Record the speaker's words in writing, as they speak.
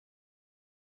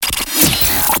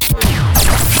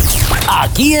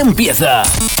Aquí empieza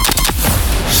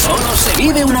Solo se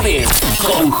vive una vez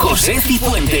con José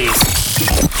Cifuentes.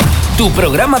 Tu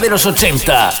programa de los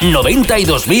 80, 90 y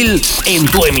 2000 en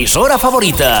tu emisora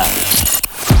favorita.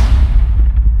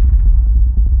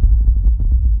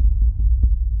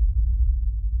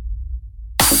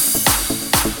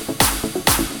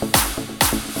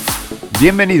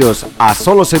 Bienvenidos a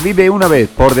Solo se vive una vez,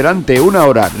 por delante una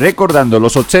hora, recordando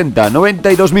los 80,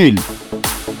 90 y 2000.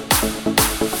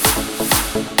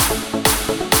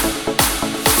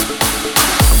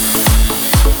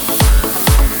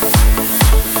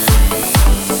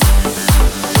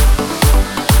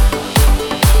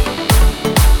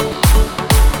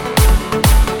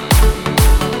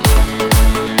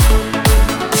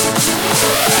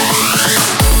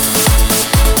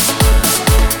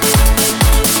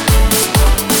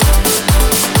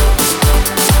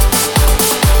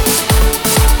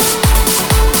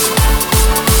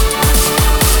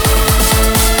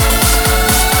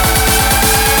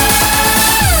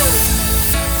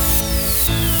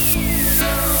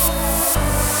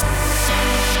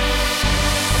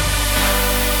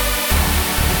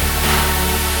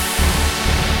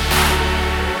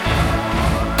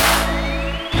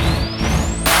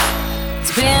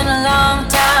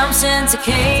 Since I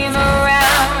came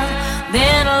around,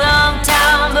 been a long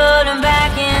time, but I'm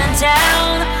back in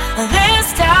town. This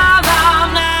time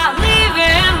I'm not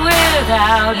leaving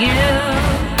without you.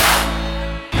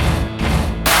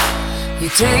 You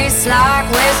taste like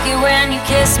whiskey when you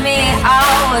kiss me. I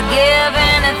would give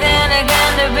anything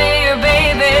again to be your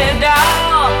baby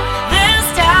doll. This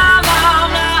time I'm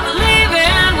not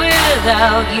leaving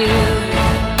without you.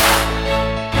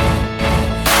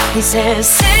 He says,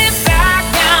 sit back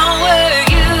down where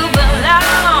you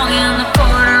belong, in the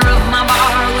corner of my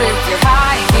bar with your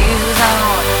high heels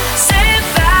on. Sit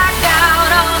back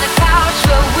down on the couch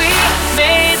where we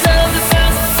made love the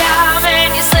first time,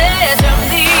 and you said to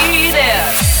me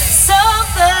there's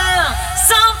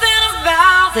something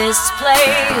about this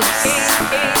place.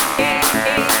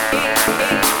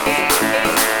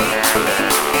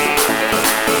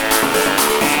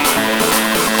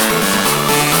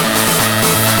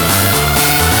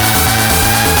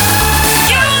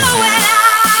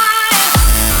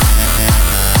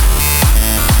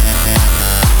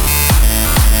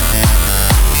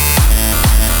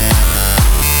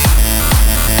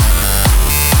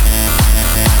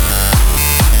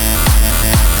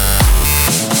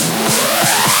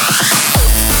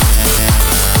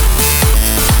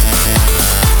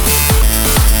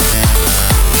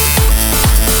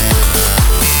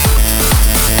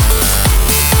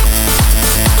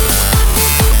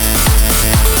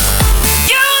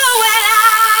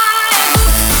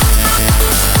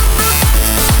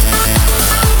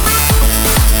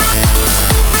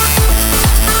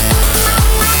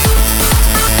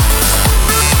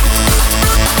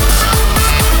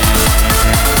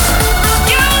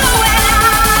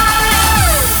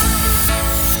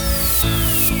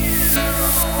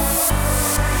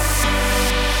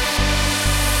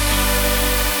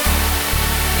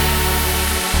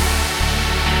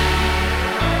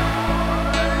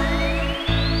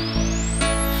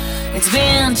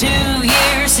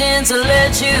 Since I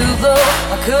let you go,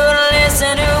 I couldn't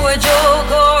listen to a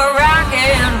joke or rock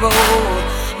and roll.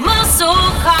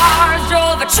 Muscle cars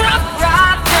drove a truck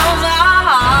right through my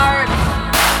heart.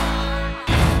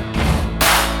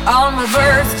 On my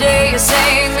birthday you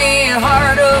sang me a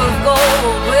heart of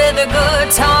gold, with a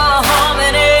guitar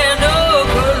humming and no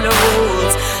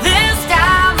clothes. This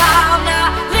time I'm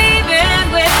not leaving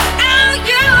without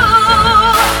you.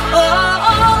 Oh,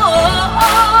 oh, oh,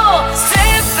 oh.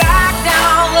 Sit back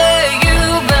down where you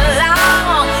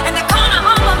belong, in the corner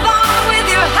of my bar with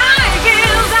your high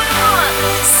heels on.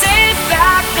 Sit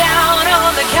back down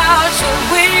on the couch where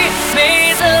we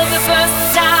made love the first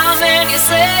time, and you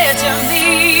said to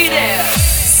me there's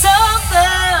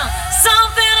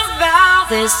something about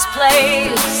this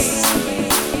place.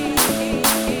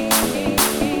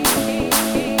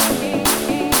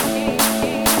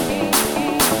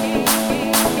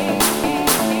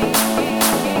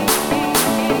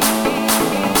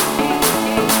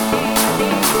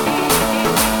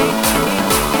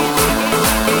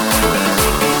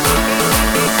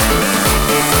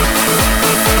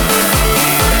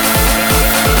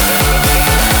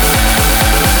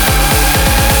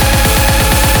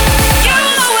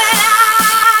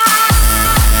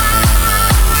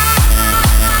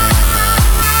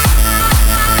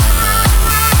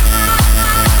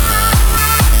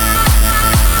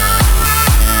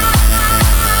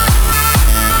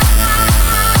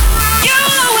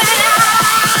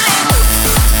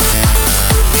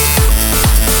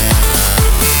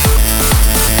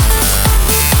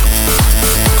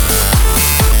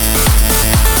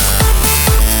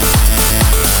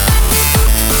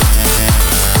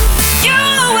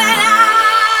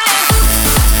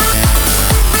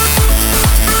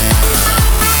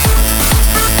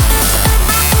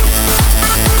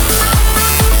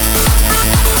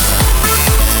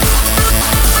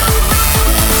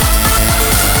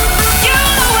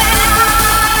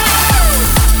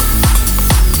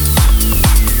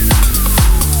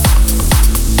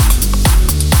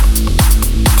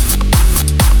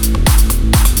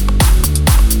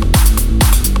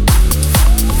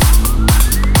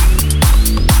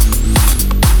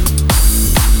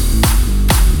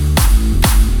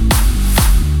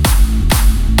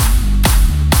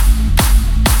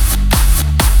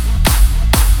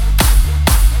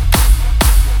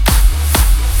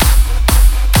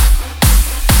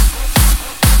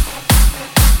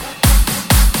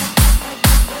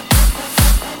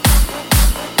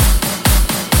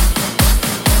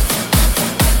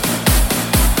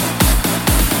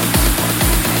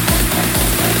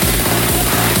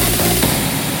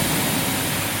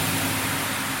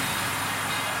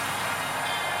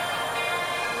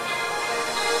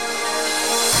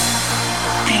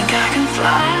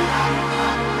 fly.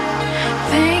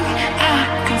 Think I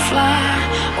can fly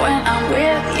when I'm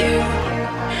with you.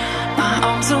 My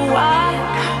arms are wide,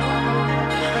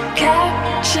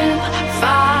 catching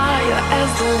fire as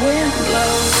the wind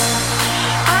blows.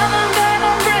 I know that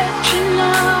I'm rich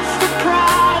enough for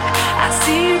pride. I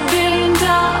see $1 billion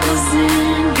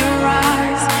in your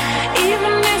eyes.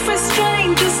 Even if we're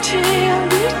strangers till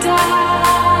we die.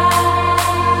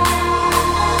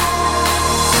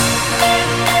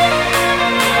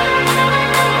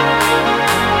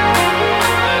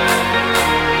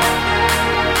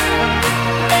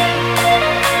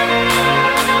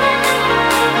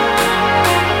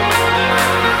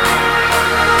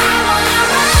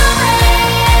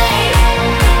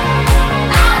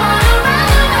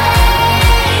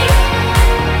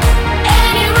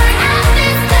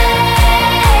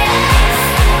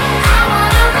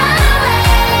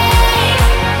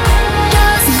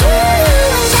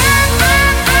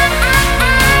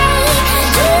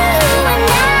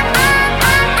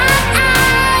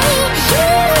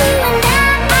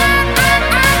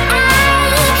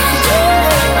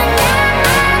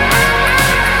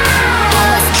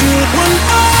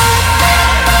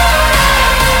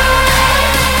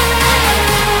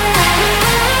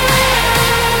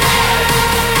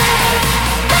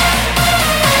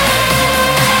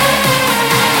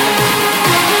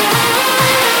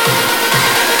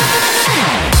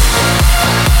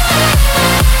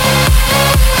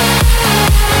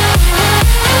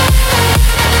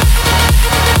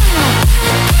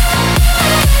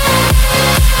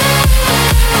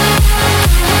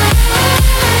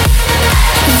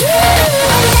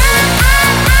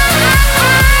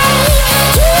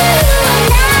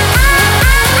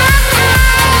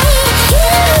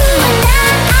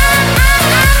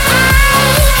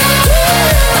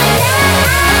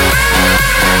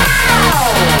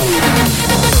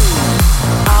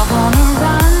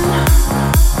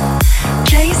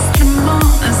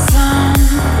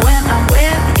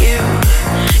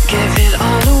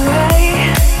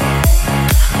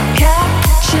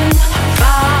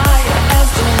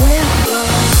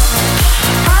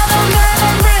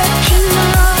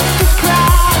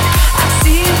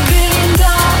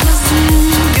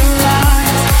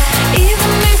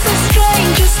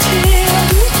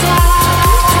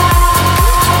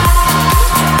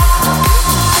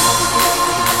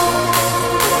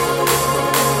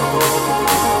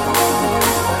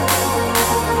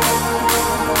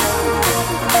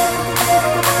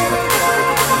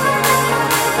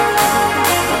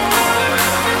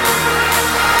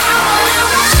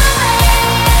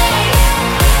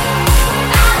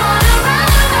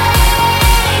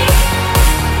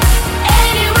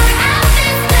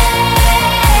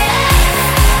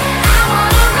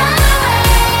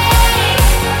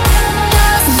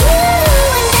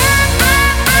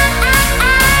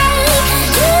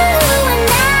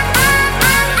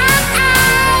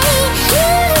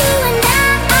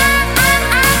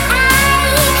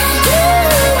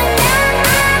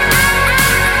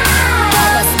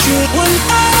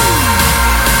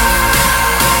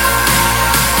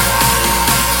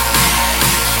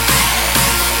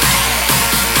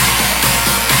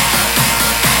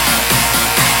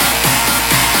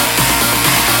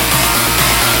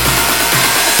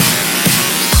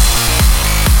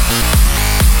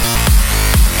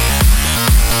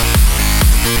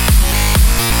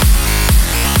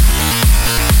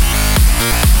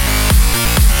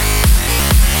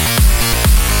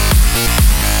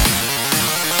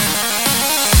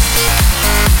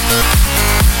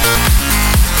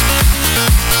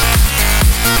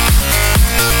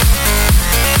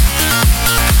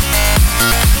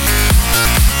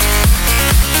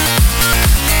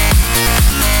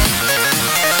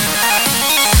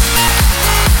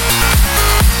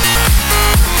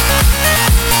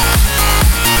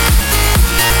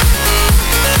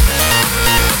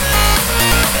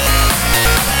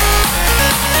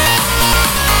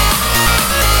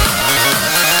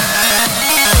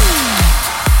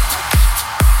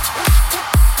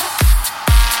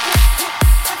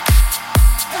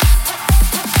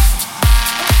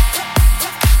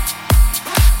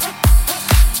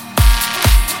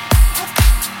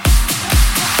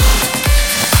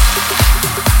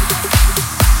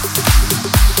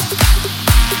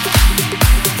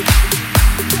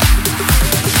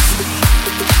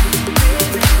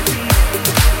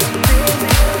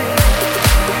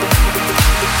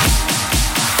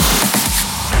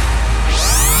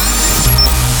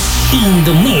 In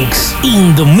the mix,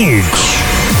 in the mix.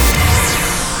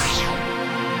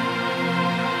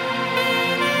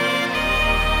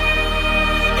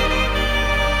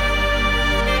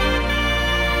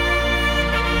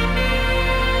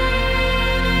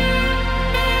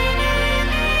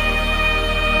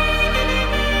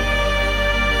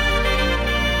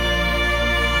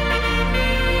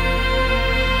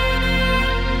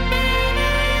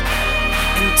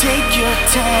 your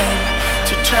time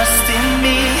to trust in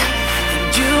me,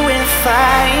 and you will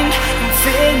find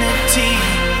infinity,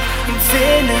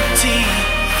 infinity.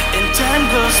 And time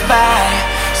goes by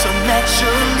so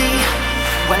naturally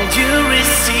when you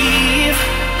receive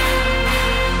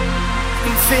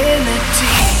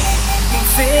infinity,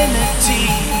 infinity,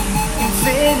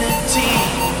 infinity, infinity,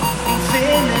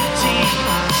 infinity,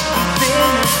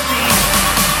 infinity.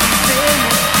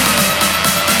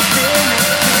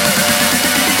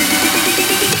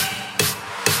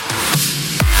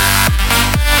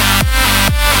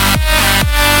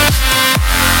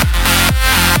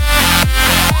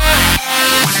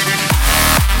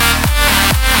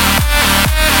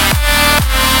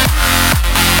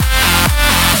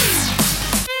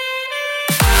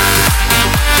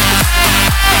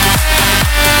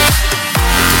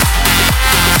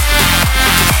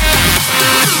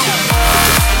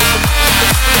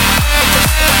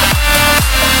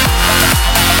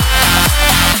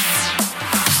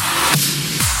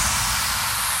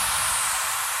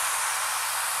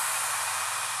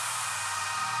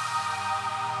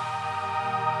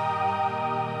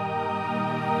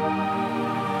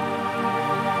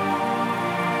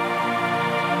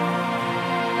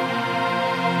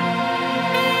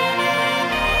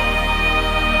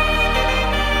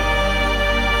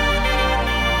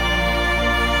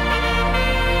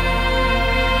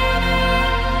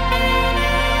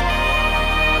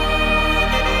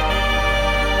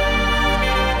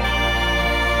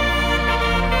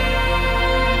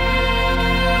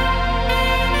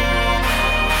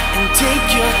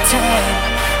 Take your time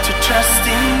to trust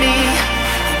in me,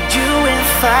 and you will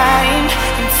find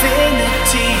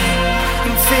infinity,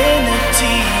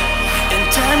 infinity. And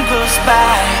time goes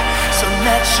by so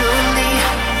naturally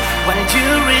when you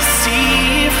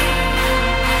receive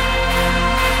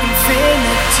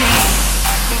infinity,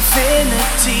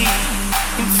 infinity,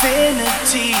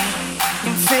 infinity,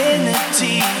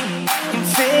 infinity,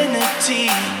 infinity,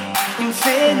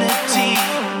 infinity, infinity.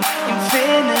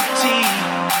 Infinity,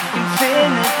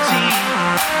 infinity,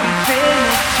 infinity,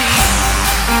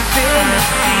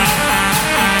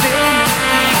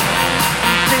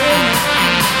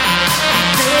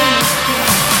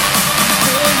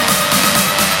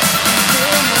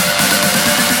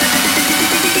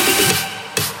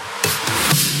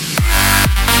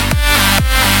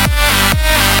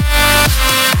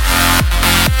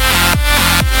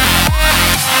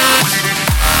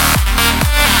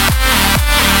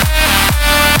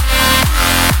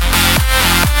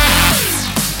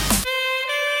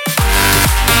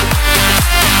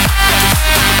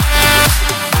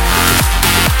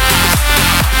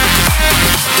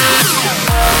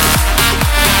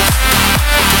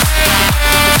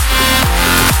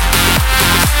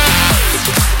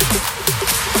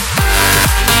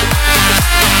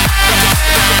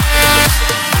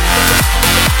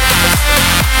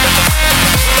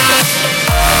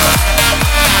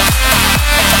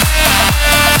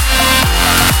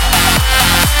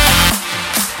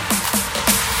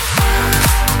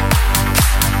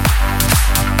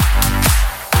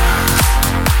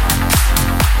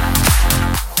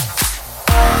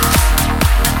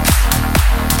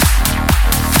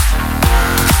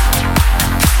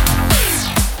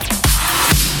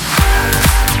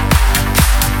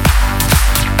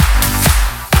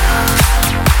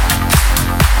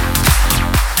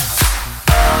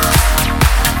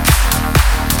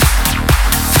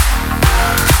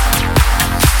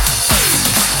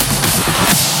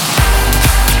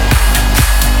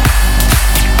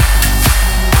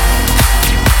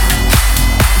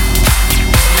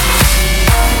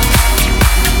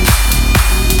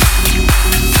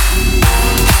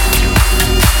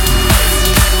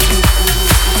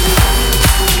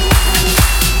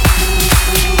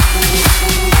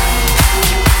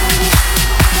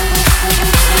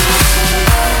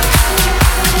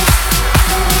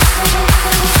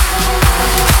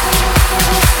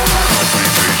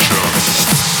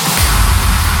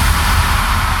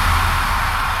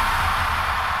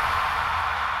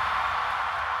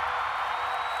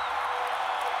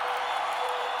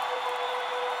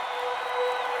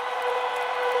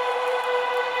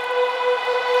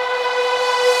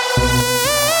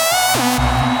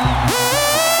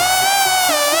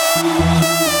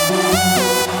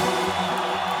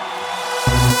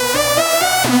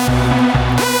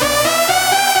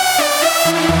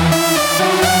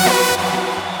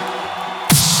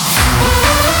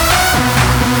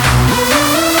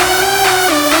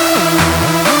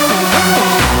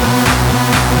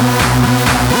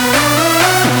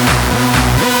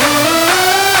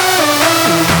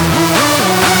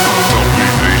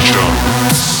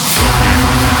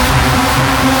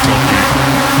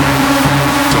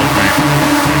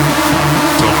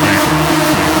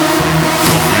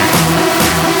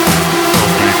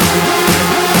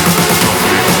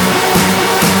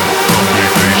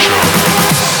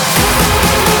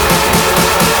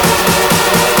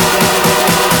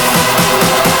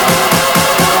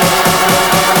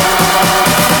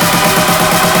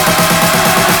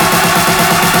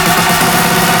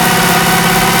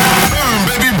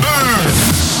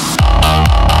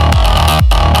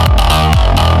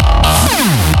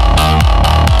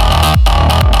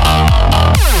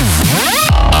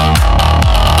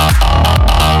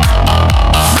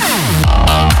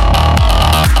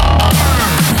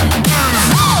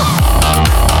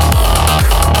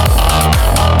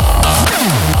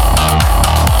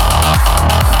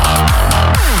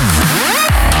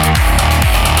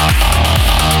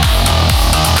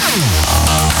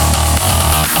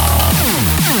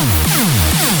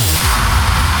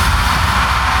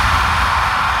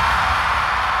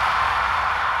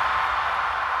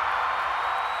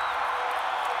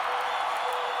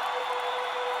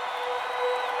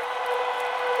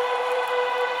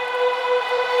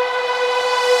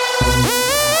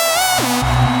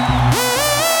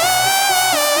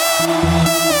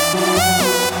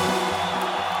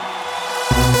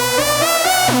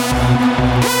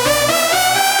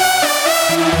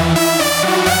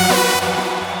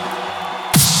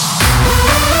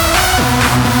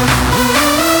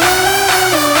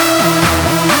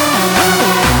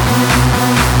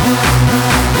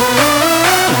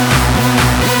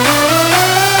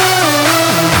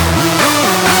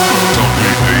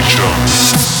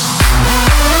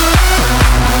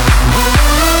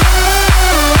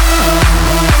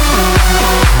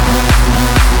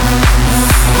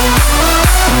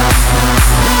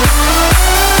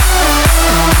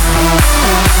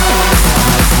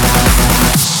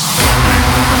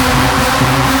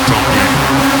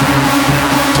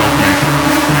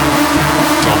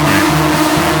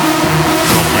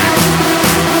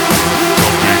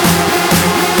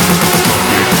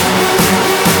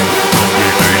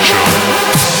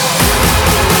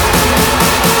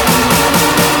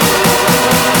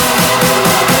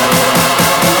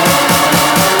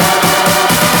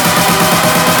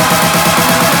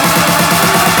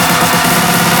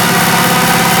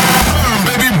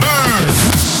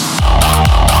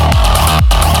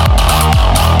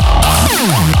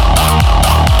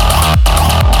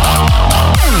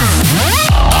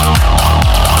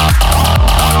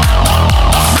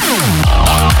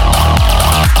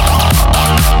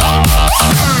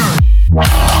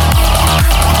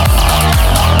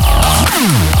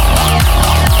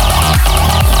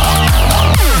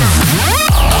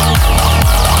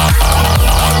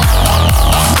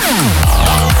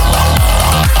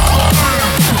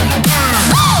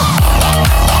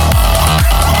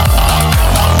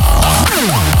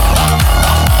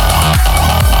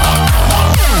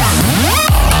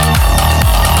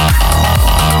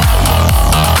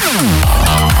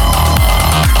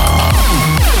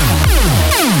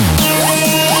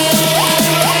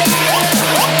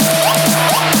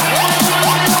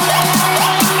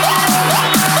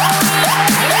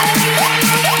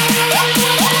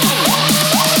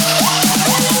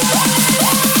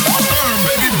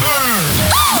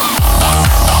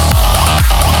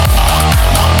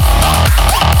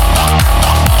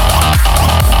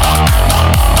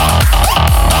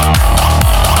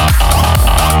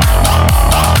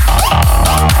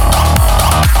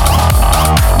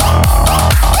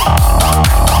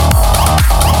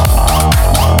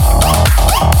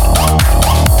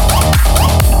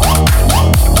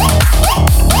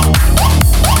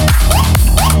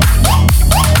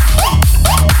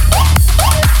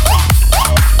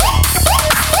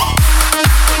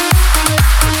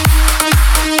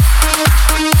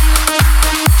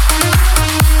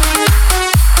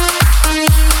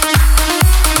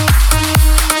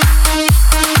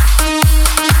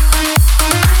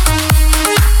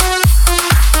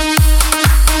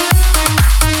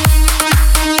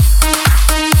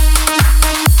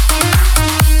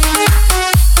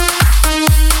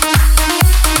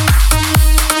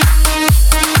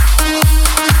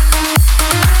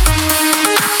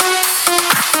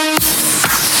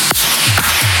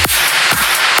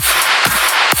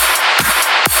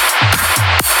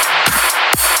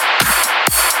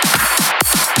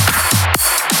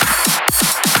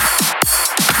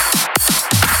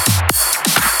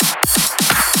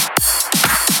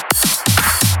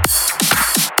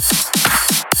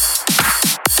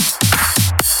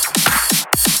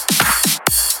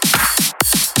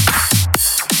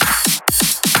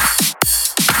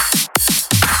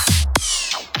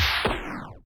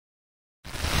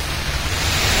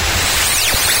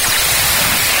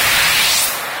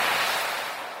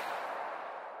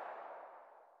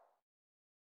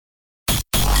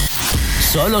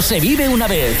 Solo se vive una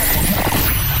vez.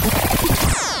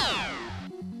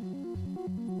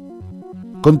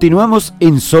 Continuamos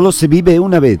en Solo se vive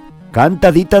una vez.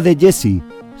 Cantadita de Jessie,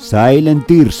 Silent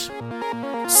Tears.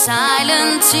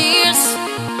 Silent tears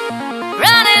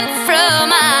running from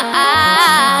my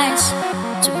eyes.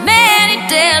 Too many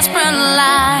desperate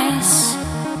lies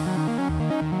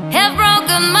have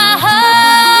broken my heart.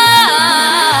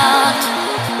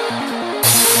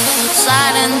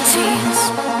 Silent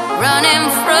tears running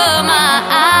from my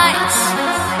eyes.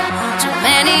 Too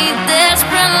many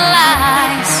desperate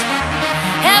lies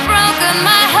have broken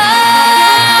my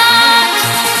heart.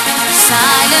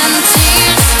 Silent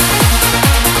tears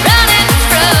running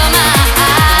from my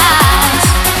eyes.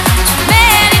 Too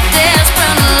many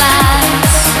desperate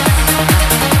lies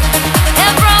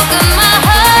have broken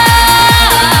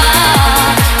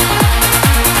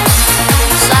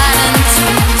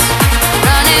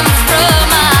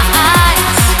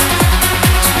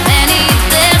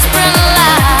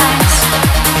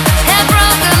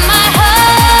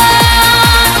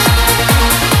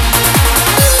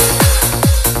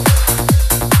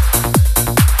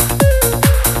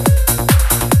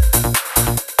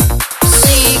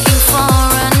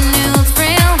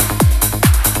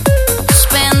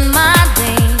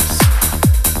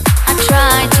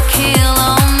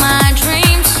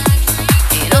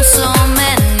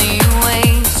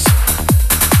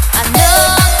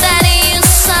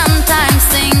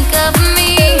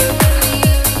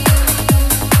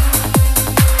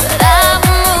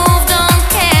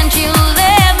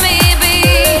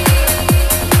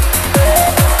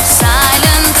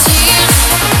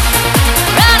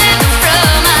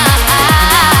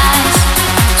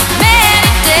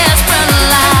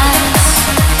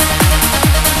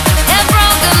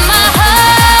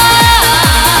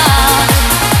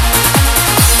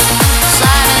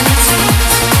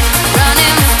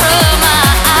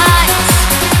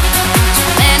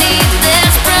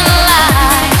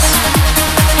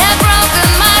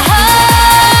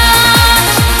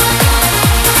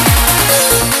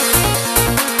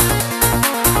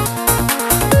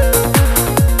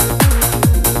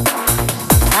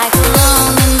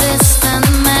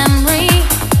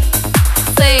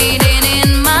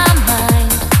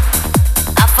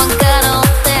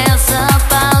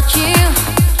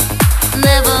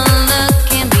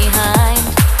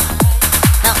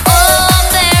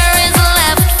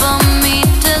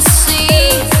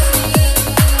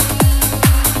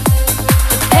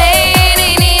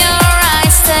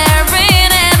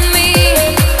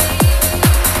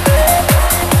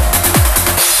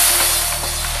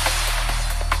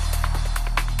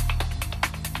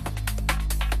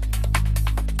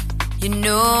You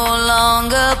no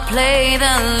longer play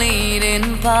the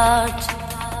leading part.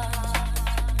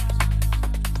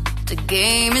 The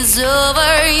game is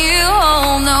over, you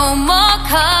hold no more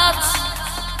cards.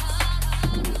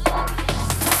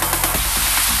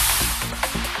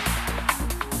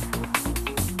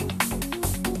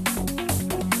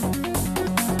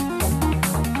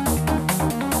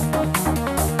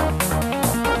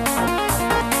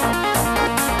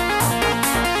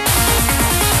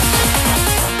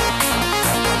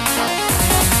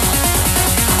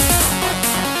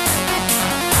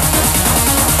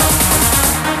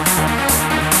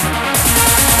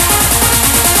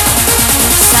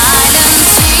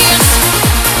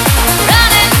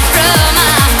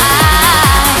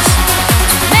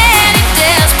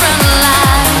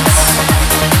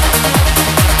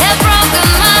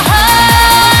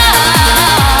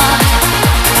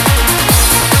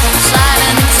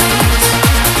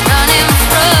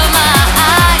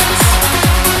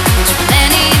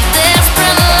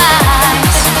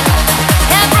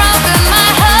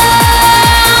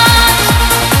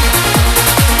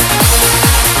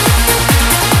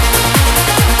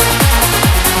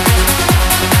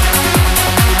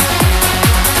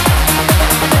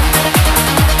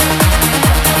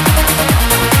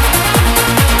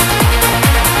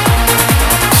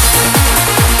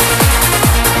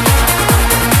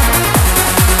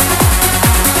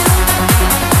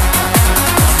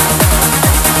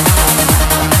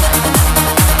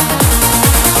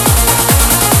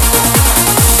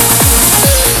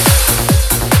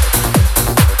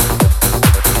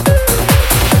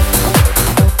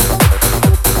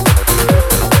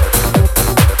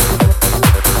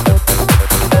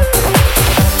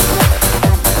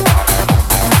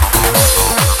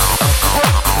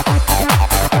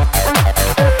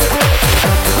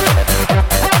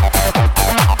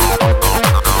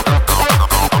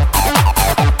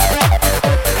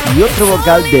 Y otro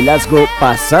vocal de Glasgow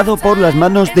pasado por las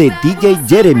manos de DJ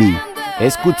Jeremy.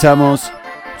 Escuchamos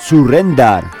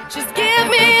Surrender. Just give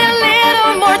me a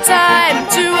little more time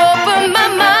to open my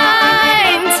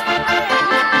mind.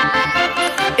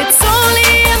 It's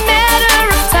only a matter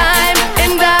of time,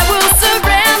 and I will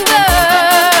surrender,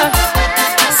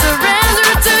 surrender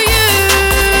to you.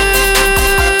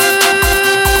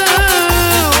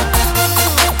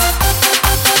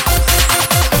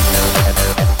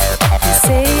 You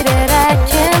say that I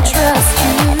can't trust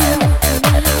you.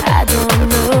 I don't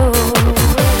know.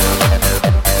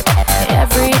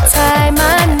 Every time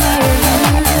I'm near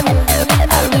you,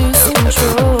 I lose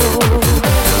control.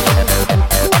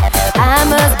 I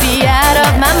must be out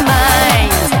of my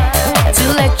mind to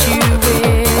let you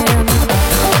in.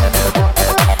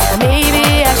 Maybe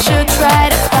I should try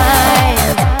to find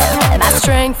my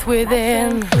strength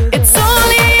within. It's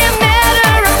only a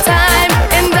matter of time,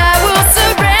 and I will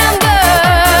surrender.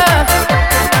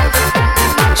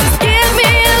 Just give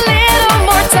me a little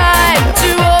more time to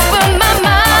open my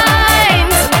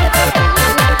mind.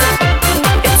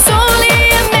 It's only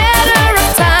a matter of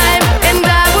time, and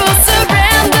I will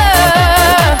surrender,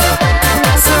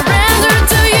 surrender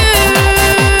to you.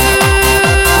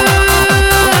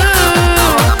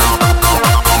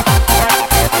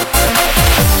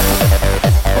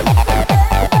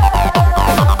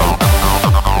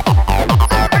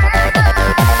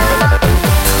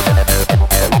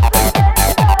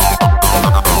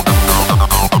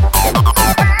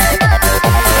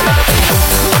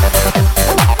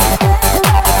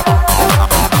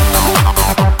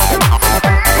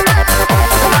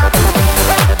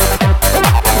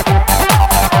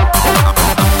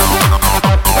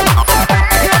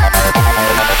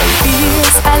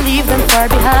 Fears, I leave them far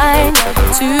behind.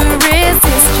 To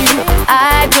resist you,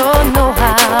 I don't know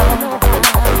how.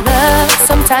 Love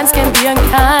sometimes can be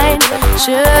unkind.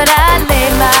 Should I lay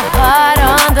my heart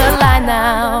on the line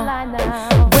now?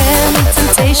 When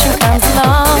temptation comes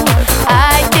along,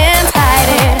 I can't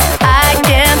hide it, I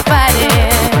can't fight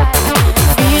it.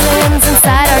 Feelings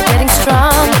inside are getting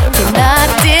strong, cannot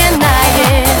deny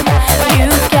it. You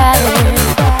got it.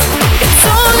 It's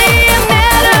only a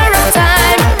matter of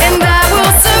time, and I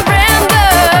will surrender.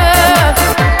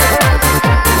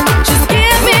 Just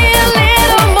give me a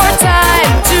little more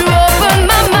time to open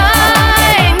my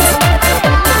mind.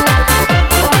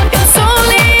 It's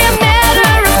only a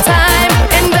matter of time,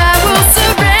 and I will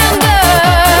surrender,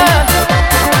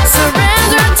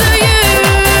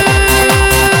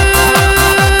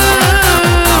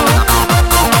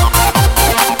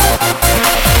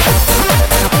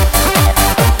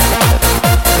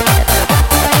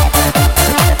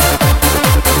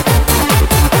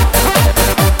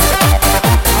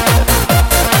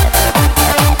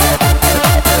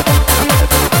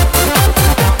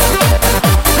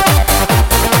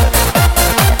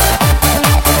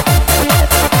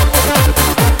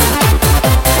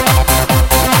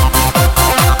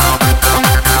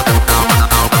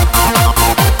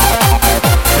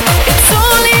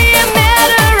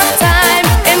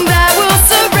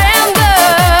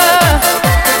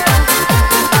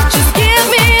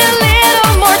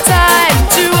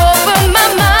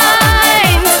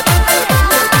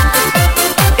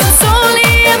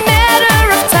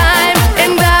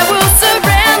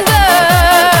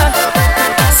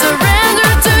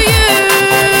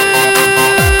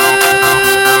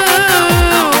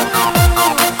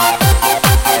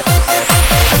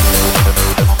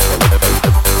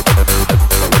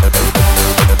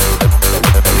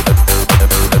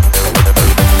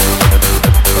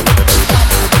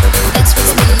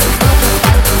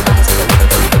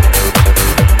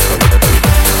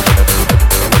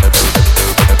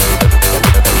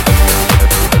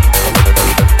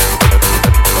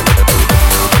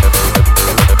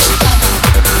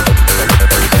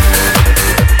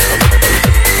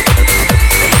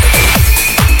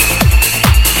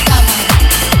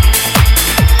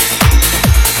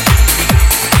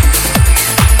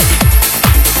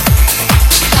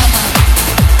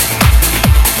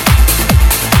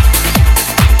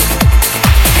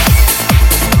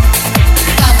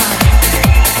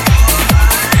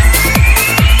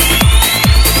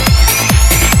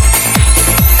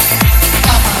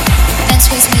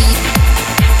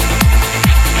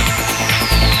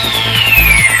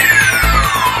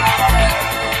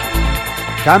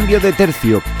 Cambio de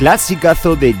tercio,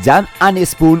 clasicazo de Jan and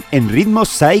Spoon en ritmos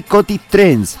Psychotic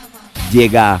Trance.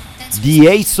 Llega The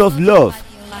Ace of Love.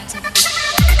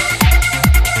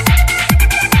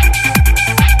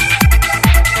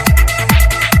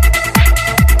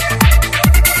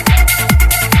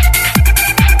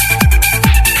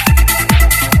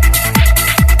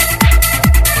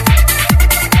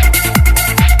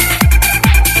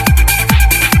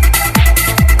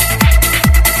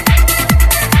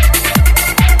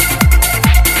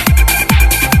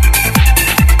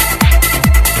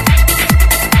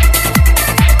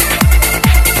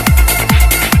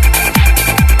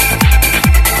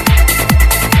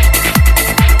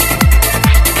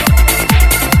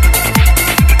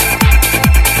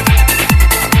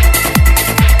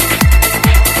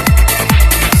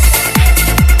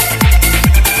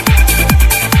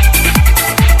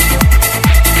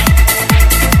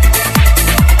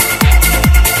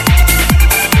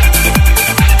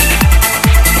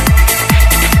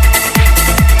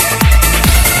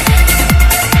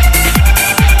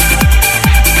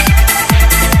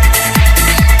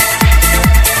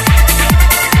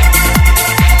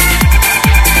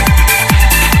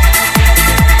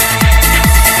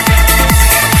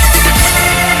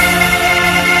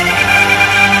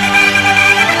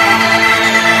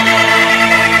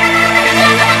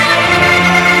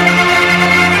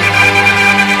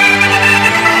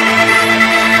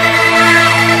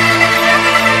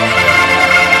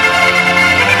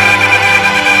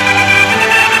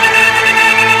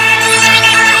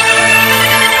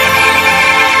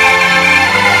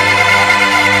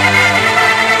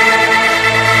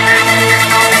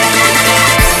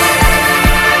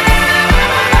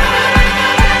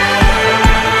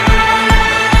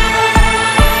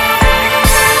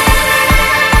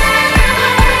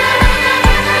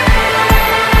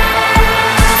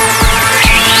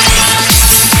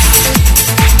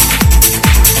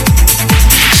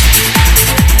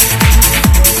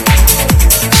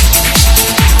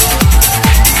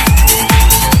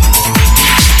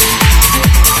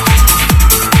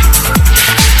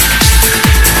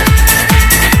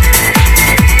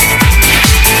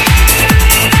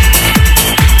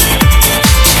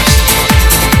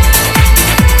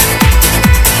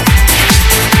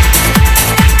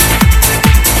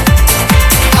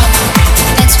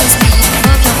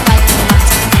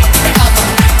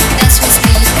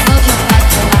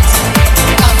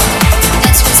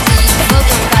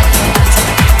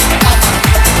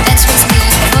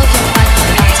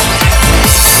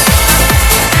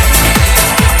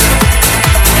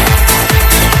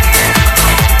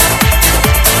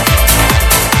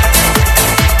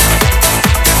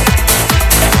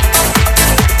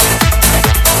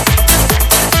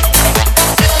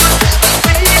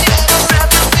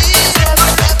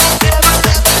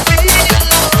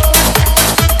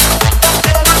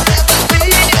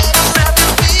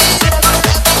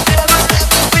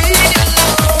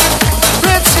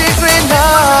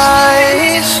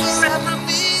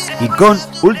 Y con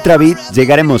Ultra Beat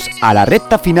llegaremos a la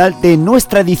recta final de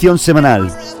nuestra edición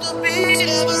semanal.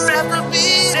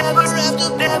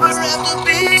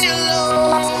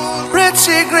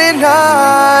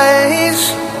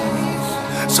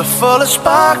 So full of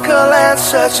sparkle and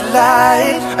such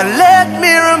light. And let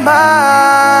me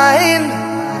remind,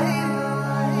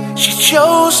 she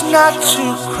chose not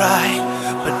to cry,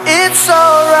 but it's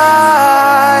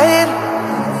alright.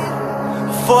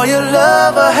 For your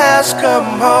lover has come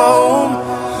home.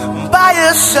 By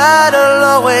your side I'll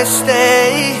always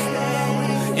stay.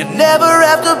 You never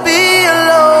have to be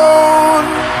alone.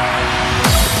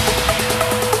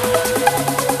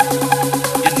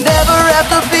 You never have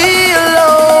to be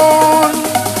alone.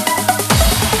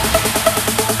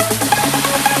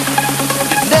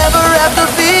 You never have to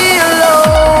be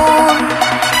alone.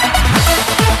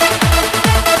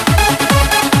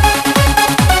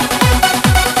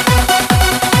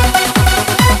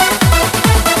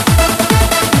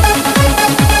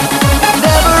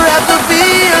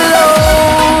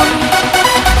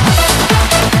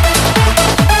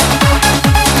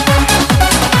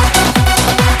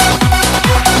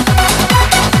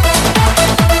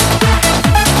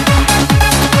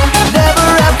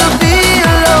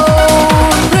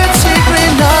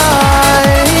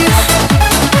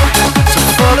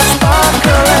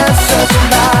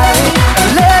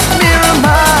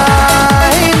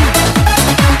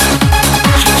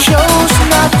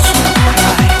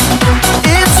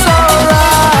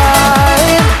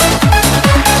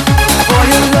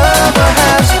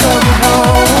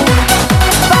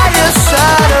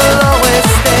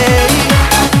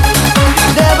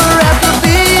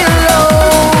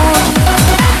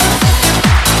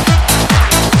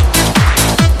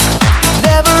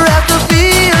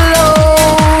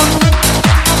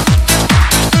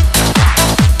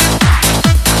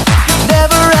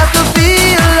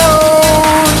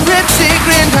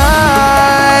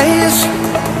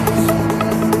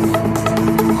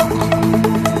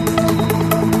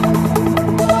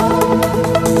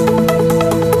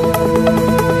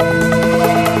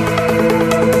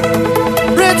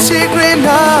 green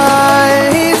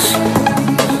eyes,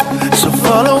 so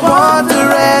full of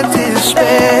wonder and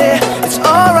despair. It's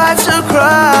alright to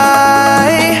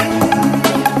cry,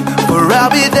 for I'll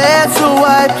be there to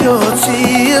wipe your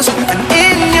tears. And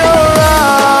in your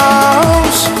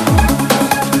arms,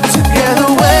 together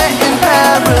we're in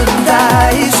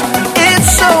paradise. It's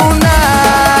so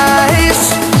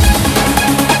nice,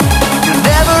 you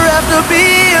never have to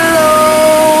be alone.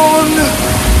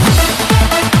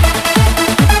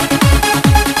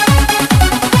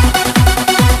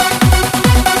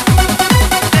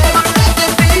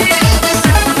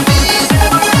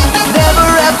 Never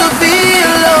have to be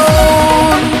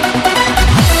alone.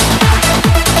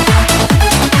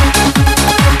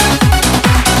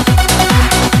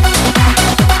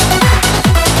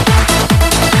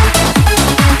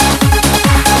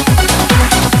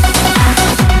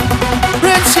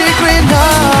 Pretty green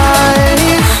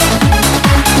eyes,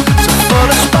 so full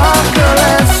of sparkle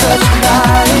and such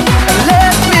light. And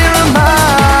let me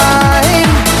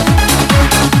remind,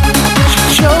 she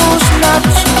chose not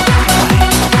to cry.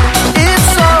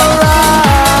 It's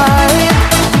alright,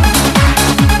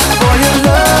 for your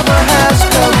lover has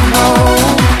come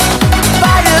home.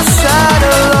 By your side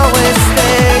I'll always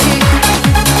stay.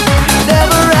 You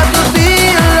never have to be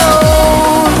alone.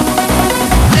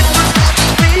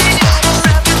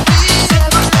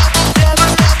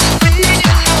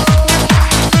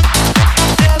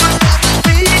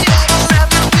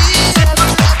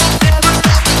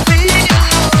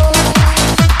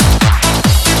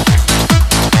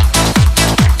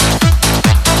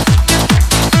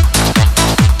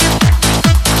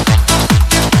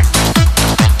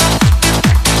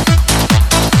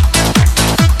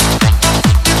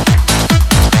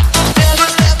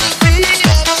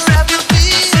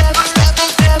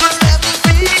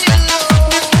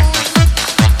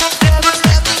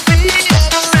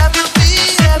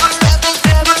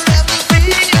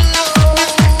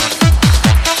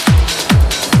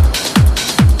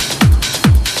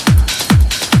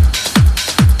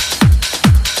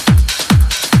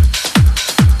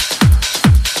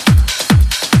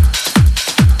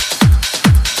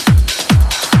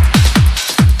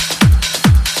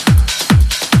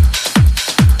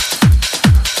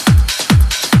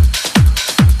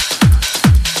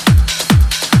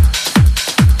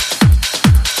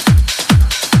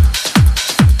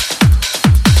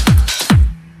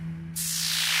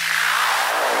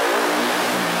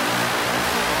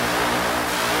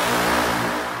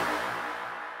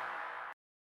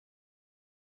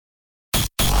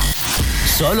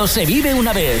 Solo se vive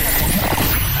una vez.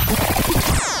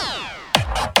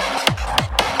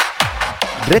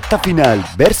 Recta final,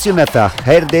 versionaza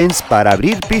Hair Dance para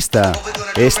abrir pista.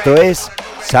 Esto es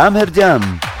Summer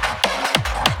Jam.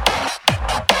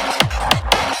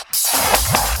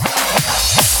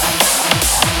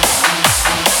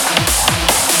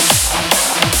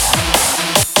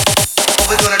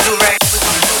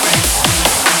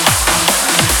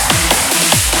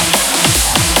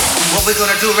 What we're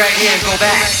gonna do right here is go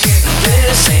back.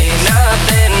 This ain't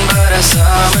nothing but a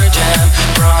summer jam.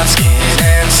 Bronze skin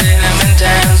and cinnamon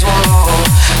tans. Whoa.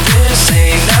 This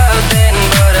ain't nothing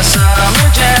but a summer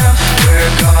jam.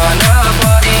 We're gonna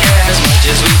party as much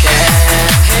as we can.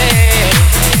 Hey,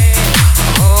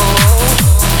 oh,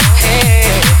 hey,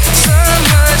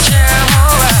 summer jam,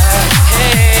 alright.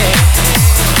 Hey,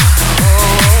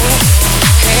 oh,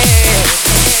 hey.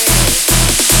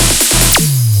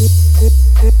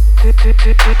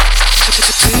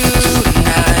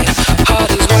 Tonight,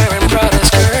 party's wearing Prada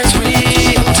skirts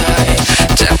real tight.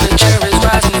 Temperature is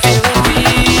rising, feeling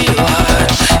real hot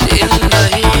in the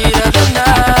heat of the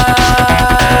night.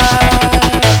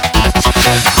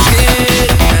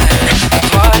 Midnight, the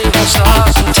party won't stop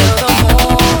until the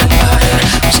morning light.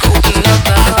 I'm scoping up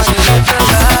the honey with the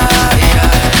light.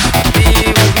 Be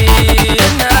with me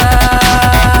tonight.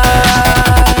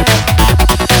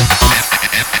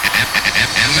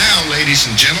 And now, ladies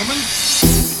and gentlemen,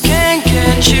 Can't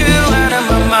get you out of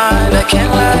my mind, I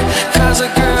can't lie. Cause a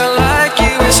girl like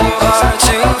you is so hard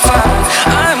to find.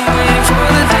 I'm waiting for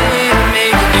the day to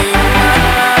make you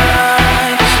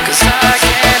mine. Cause I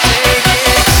can't take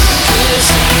it.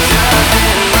 This ain't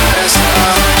nothing but a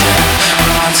summer jam.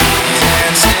 Bronze skin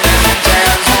and cinnamon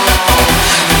tan.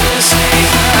 This ain't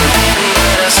nothing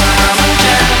but a summer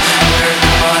jam. We're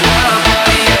gonna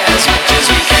party as much as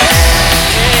we can.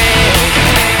 Hey,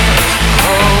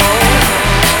 oh,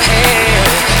 hey,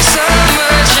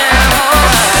 summer jam,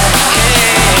 alright.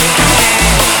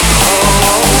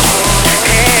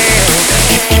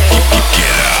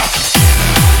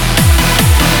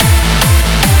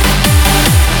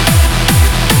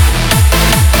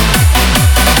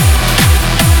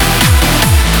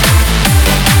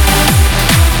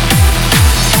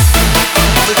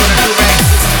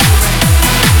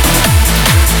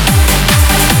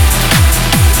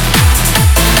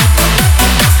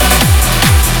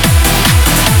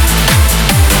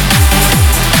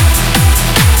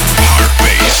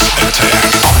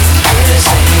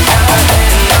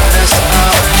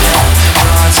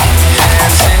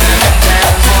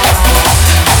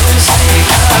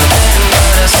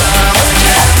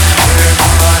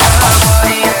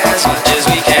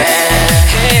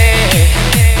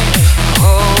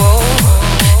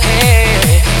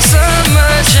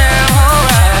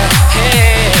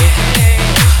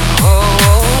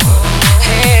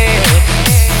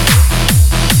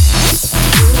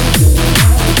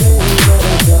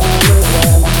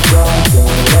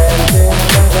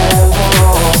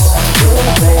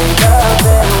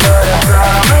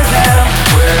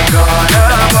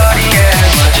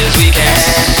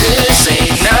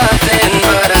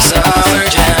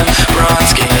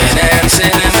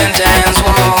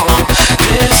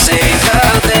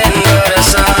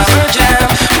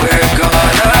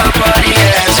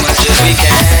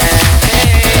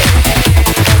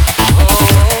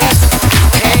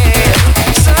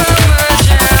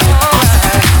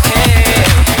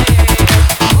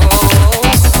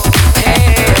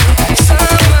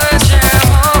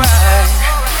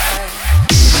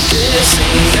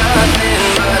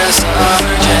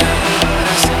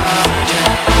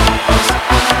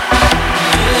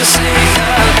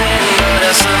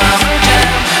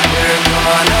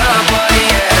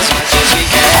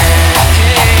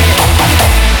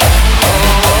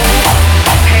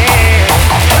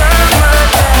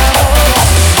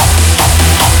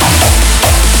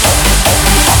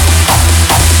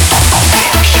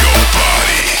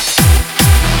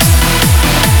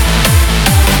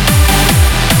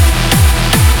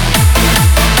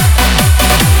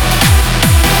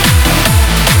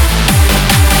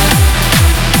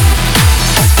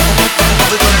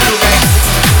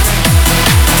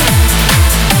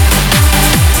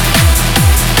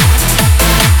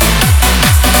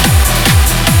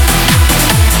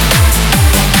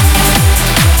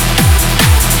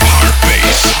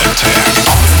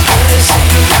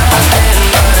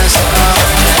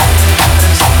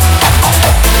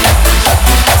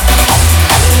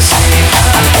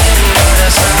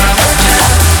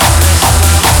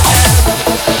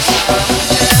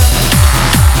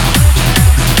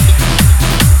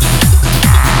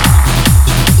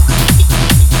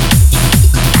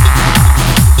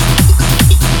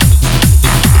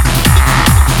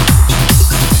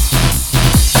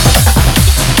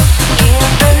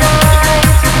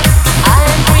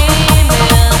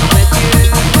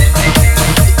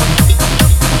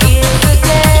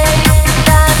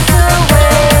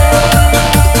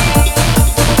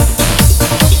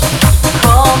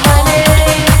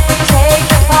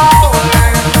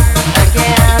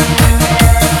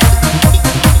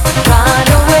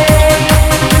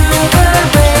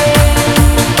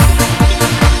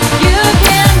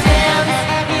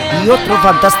 Y otro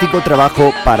fantástico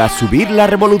trabajo para subir las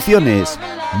revoluciones.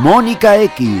 Mónica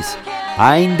X,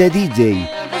 I'm the DJ.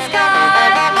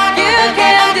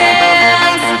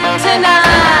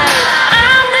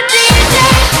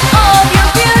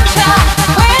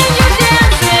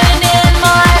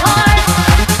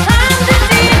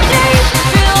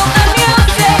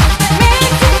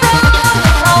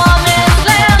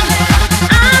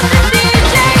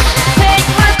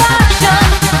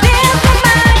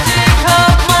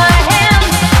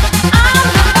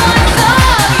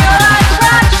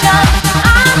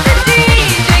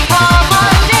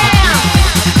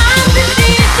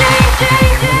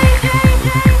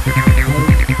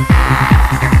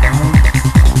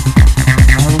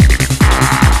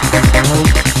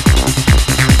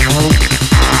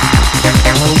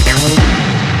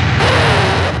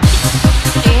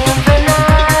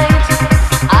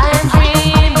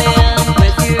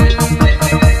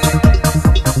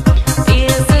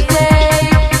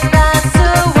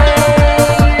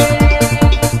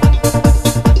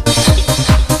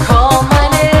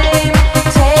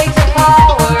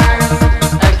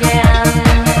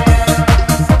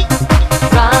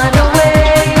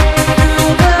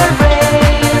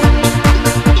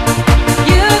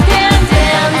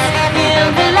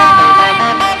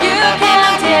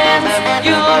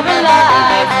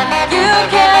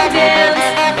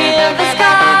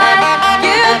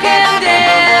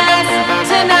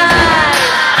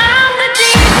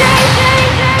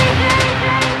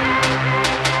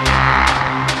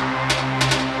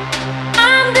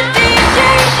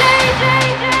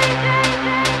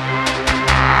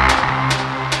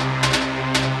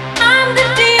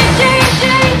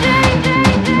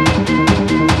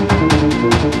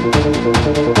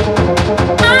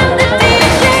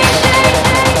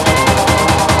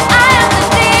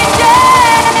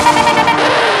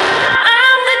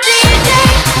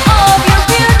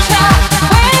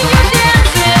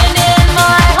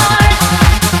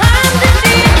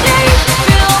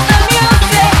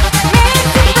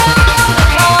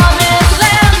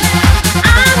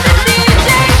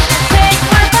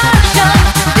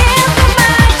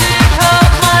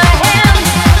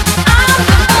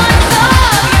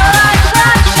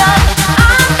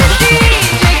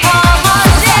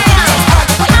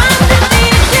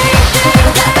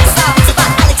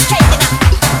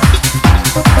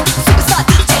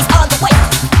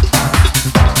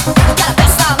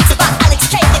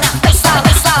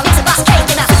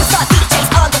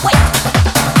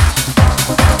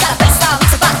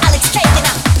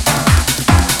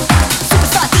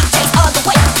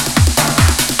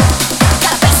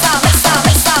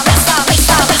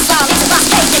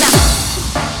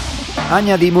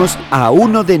 Añadimos a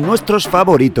uno de nuestros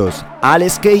favoritos,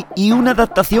 Alex Kay, y una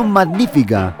adaptación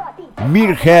magnífica,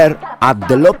 Meet Her at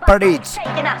the Love Parades.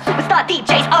 Superstar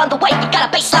DJs on the way, you got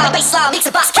a bassline, mix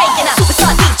a box cake.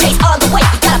 Superstar DJs on the way,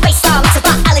 you got a bassline, mix a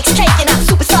box Alex cake.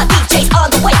 Superstar DJs on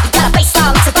the way, you got a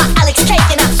bassline, mix a box Alex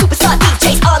cake. Superstar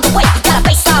DJs on the way, you got a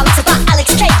bassline, mix a box Alex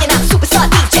cake. Superstar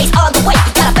DJs on the way,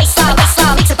 you got a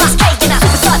bassline, mix a box cake.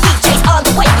 Superstar DJs on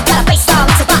the way, you got a bassline,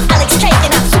 mix a box Alex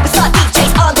cake. Superstar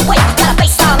DJs on the way, you got a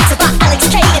bassline, mix a box Alex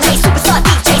cake. Superstar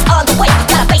DJs on the way, you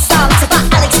got a bassline, mix a box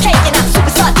Alex cake.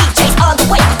 Superstar DJs on the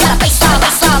way, you got a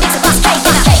bassline, mix a box cake.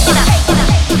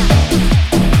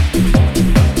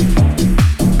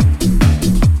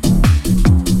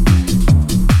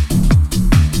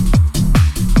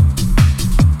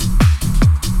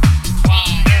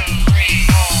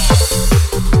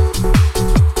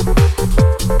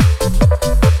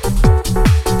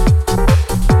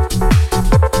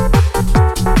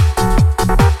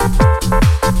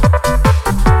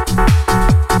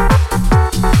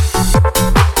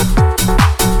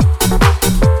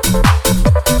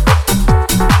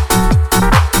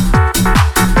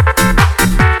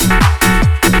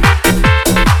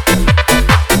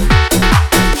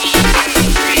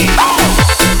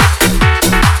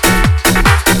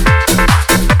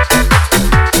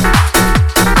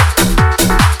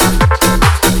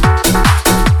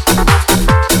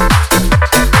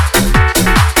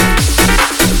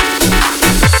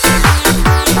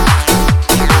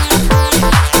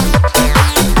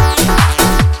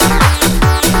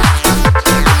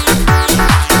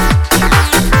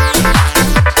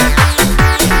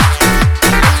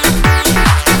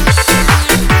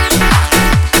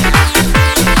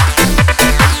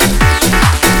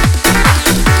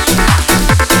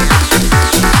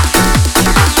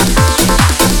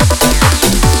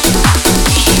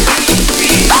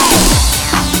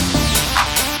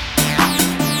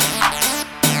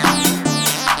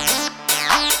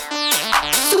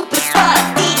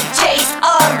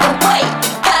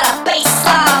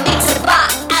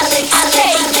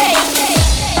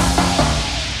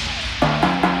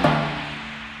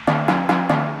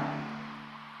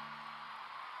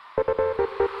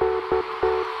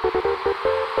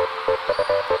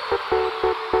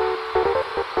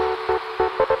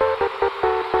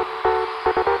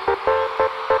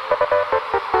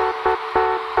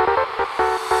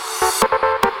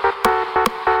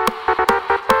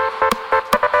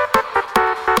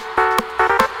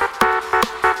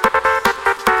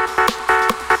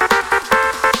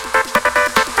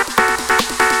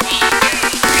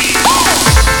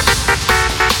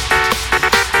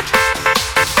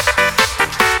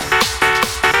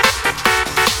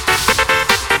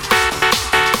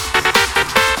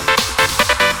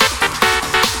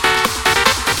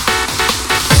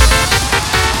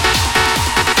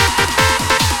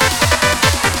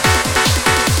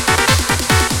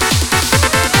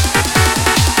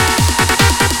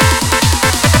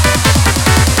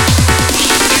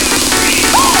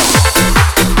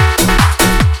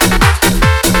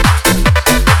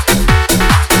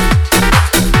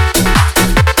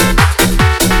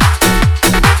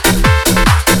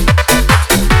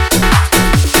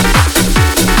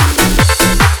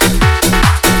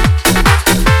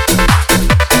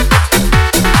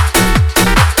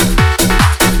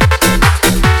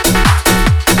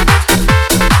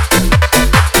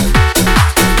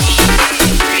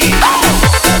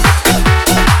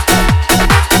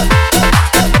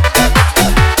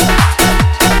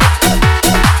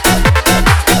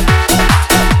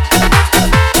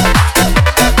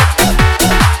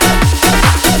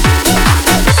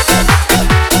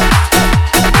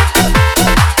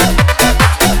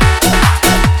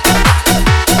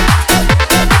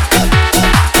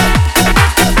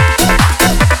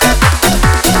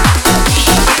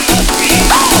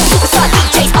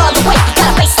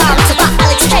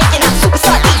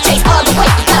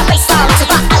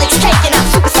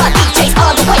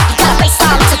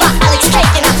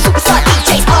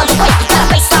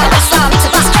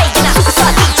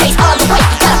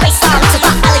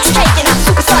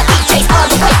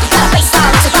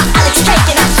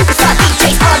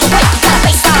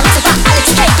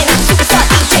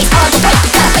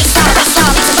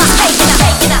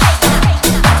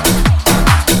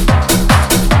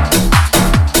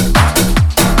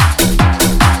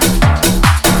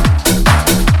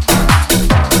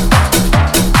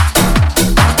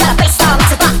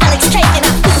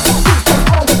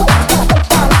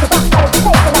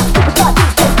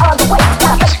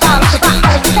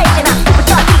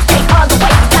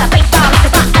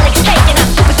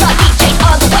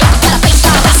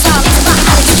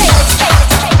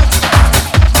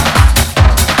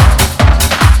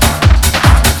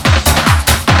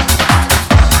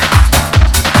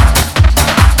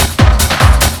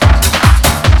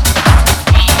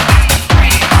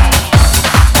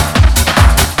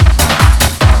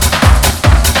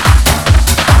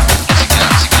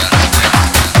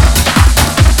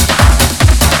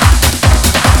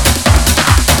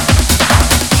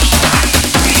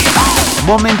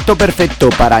 Momento perfecto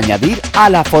para añadir a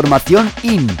la formación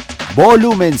IN.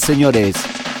 Volumen, señores.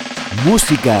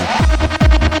 Música.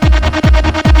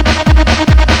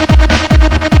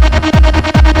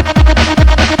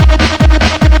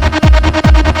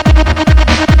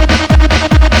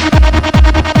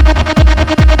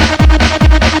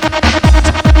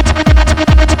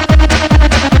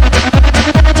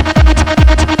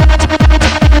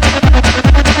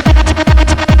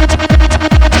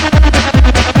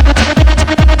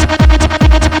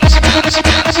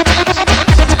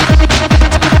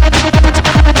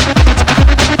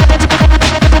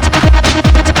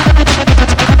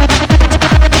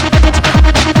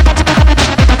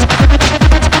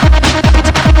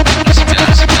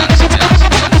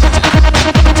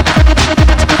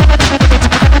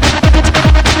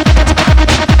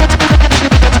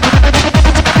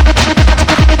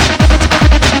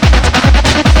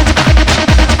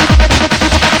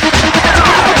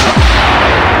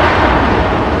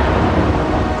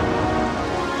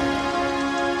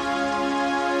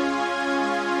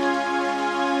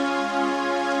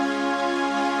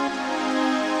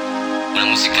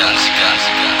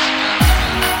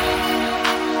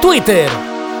 Twitter,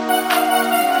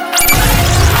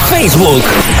 Facebook,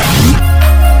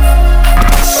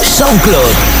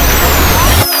 SoundCloud,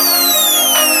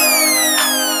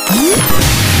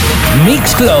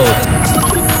 Mixcloud,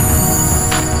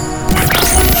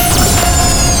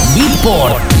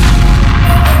 Beatport,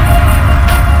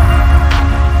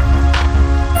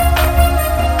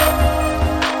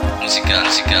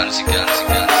 música.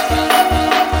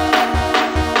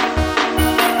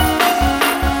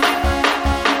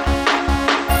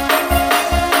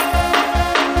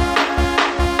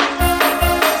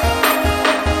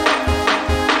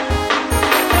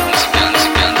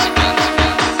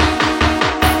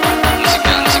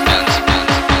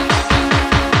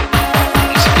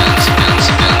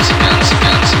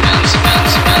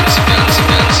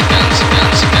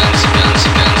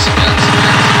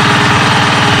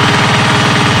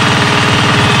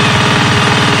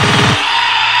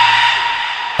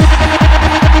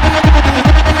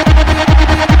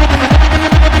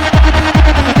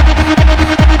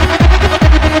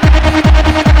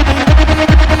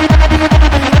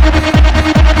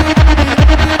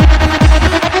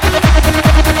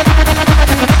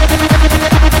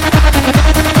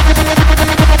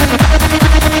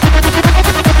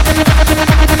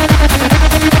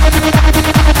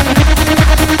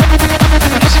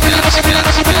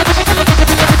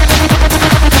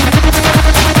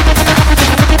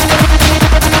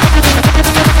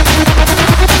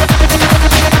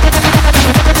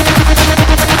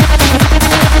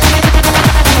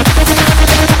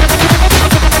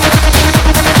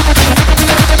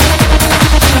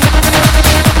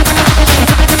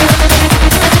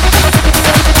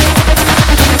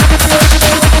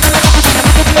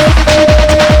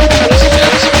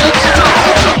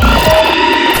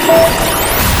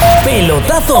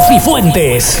 Pelotazo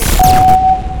Cifuentes.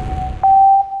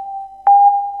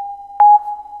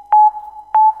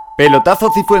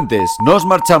 Pelotazo Cifuentes, nos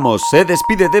marchamos. Se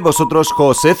despide de vosotros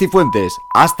José Cifuentes.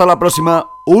 Hasta la próxima,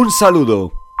 un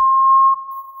saludo.